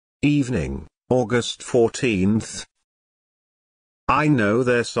Evening, August 14th. I know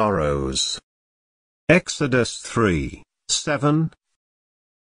their sorrows. Exodus 3:7.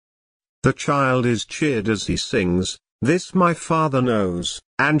 The child is cheered as he sings, "This my Father knows,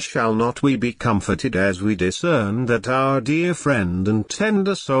 and shall not we be comforted as we discern that our dear friend and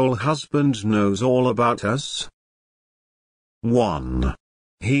tender soul husband knows all about us?" 1.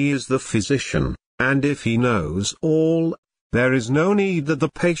 He is the physician, and if he knows all, there is no need that the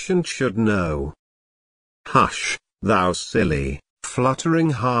patient should know. Hush, thou silly,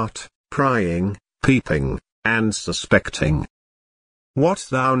 fluttering heart, prying, peeping, and suspecting. What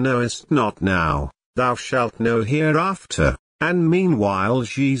thou knowest not now, thou shalt know hereafter, and meanwhile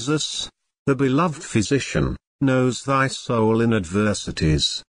Jesus, the beloved physician, knows thy soul in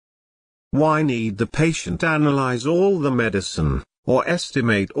adversities. Why need the patient analyze all the medicine, or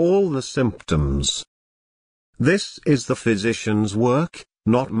estimate all the symptoms? This is the physician's work,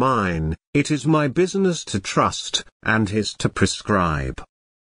 not mine. It is my business to trust, and his to prescribe.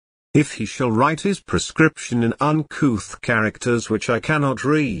 If he shall write his prescription in uncouth characters which I cannot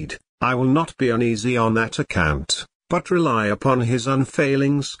read, I will not be uneasy on that account, but rely upon his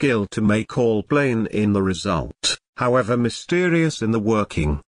unfailing skill to make all plain in the result, however mysterious in the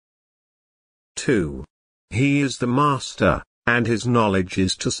working. 2. He is the master, and his knowledge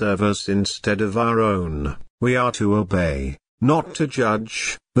is to serve us instead of our own. We are to obey, not to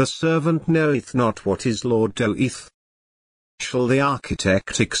judge. The servant knoweth not what his Lord doeth. Shall the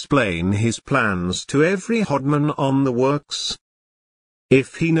architect explain his plans to every hodman on the works?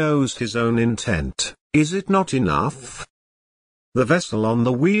 If he knows his own intent, is it not enough? The vessel on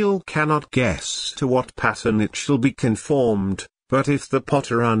the wheel cannot guess to what pattern it shall be conformed, but if the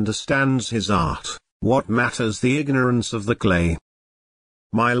potter understands his art, what matters the ignorance of the clay?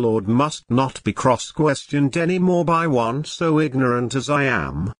 My Lord must not be cross-questioned any more by one so ignorant as I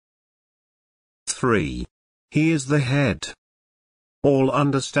am. 3. He is the head. All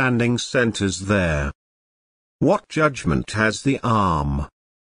understanding centers there. What judgment has the arm?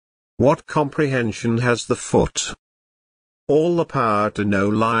 What comprehension has the foot? All the power to know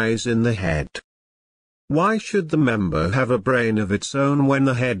lies in the head. Why should the member have a brain of its own when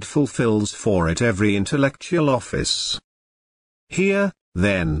the head fulfills for it every intellectual office? Here,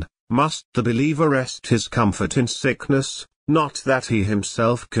 then, must the believer rest his comfort in sickness, not that he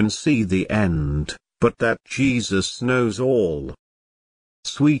himself can see the end, but that Jesus knows all.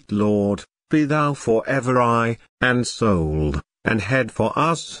 Sweet Lord, be thou forever eye, and soul, and head for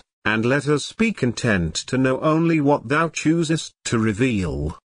us, and let us be content to know only what thou choosest to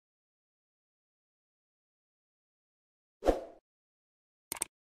reveal.